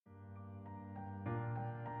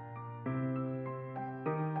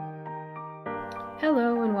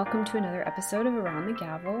Hello and welcome to another episode of Around the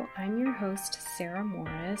Gavel. I'm your host, Sarah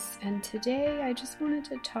Morris, and today I just wanted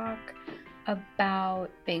to talk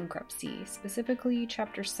about bankruptcy, specifically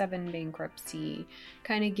Chapter 7 bankruptcy,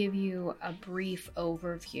 kind of give you a brief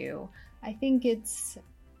overview. I think it's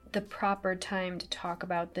the proper time to talk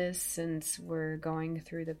about this since we're going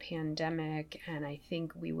through the pandemic, and I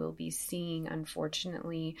think we will be seeing,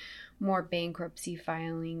 unfortunately, more bankruptcy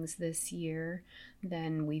filings this year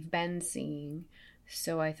than we've been seeing.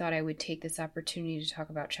 So I thought I would take this opportunity to talk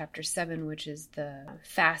about Chapter 7, which is the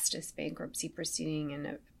fastest bankruptcy proceeding and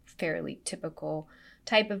a fairly typical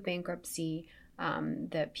type of bankruptcy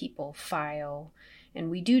that people file. And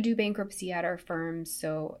we do bankruptcy at our firm,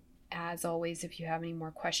 so as always, if you have any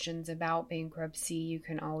more questions about bankruptcy, you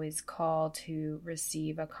can always call to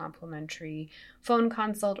receive a complimentary phone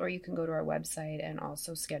consult, or you can go to our website and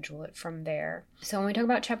also schedule it from there. So when we talk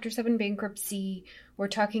about Chapter 7 bankruptcy, we're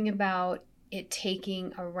talking about it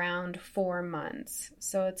taking around 4 months.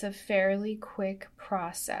 So it's a fairly quick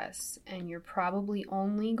process, and you're probably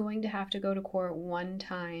only going to have to go to court one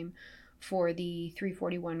time for the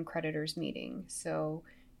 341 creditors meeting. So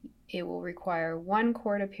it will require one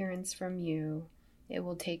court appearance from you. It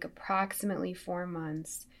will take approximately 4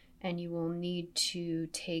 months, and you will need to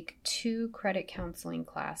take 2 credit counseling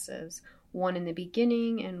classes, one in the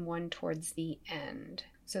beginning and one towards the end.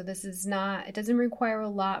 So it doesn't require a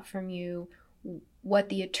lot from you. What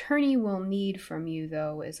the attorney will need from you,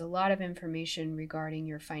 though, is a lot of information regarding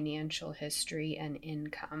your financial history and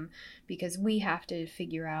income, because we have to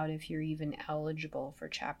figure out if you're even eligible for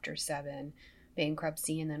Chapter 7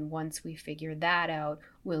 bankruptcy, and then once we figure that out,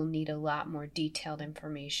 we'll need a lot more detailed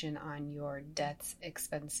information on your debts,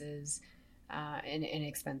 expenses, and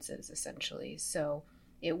expenses, essentially. So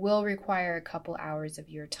it will require a couple hours of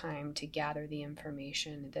your time to gather the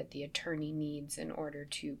information that the attorney needs in order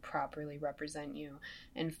to properly represent you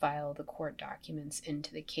and file the court documents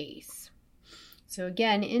into the case. So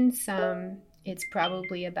again, in sum, it's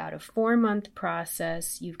probably about a 4-month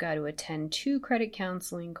process. You've got to attend 2 credit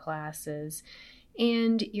counseling classes,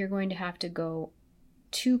 and you're going to have to go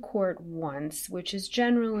to court once, which is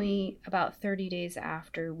generally about 30 days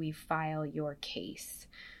after we file your case.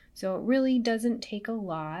 So it really doesn't take a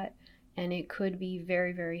lot, and it could be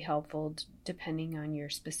very, very helpful depending on your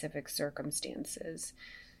specific circumstances.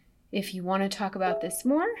 If you want to talk about this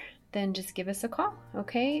more, then just give us a call,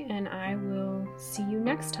 okay? And I will see you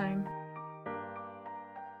next time.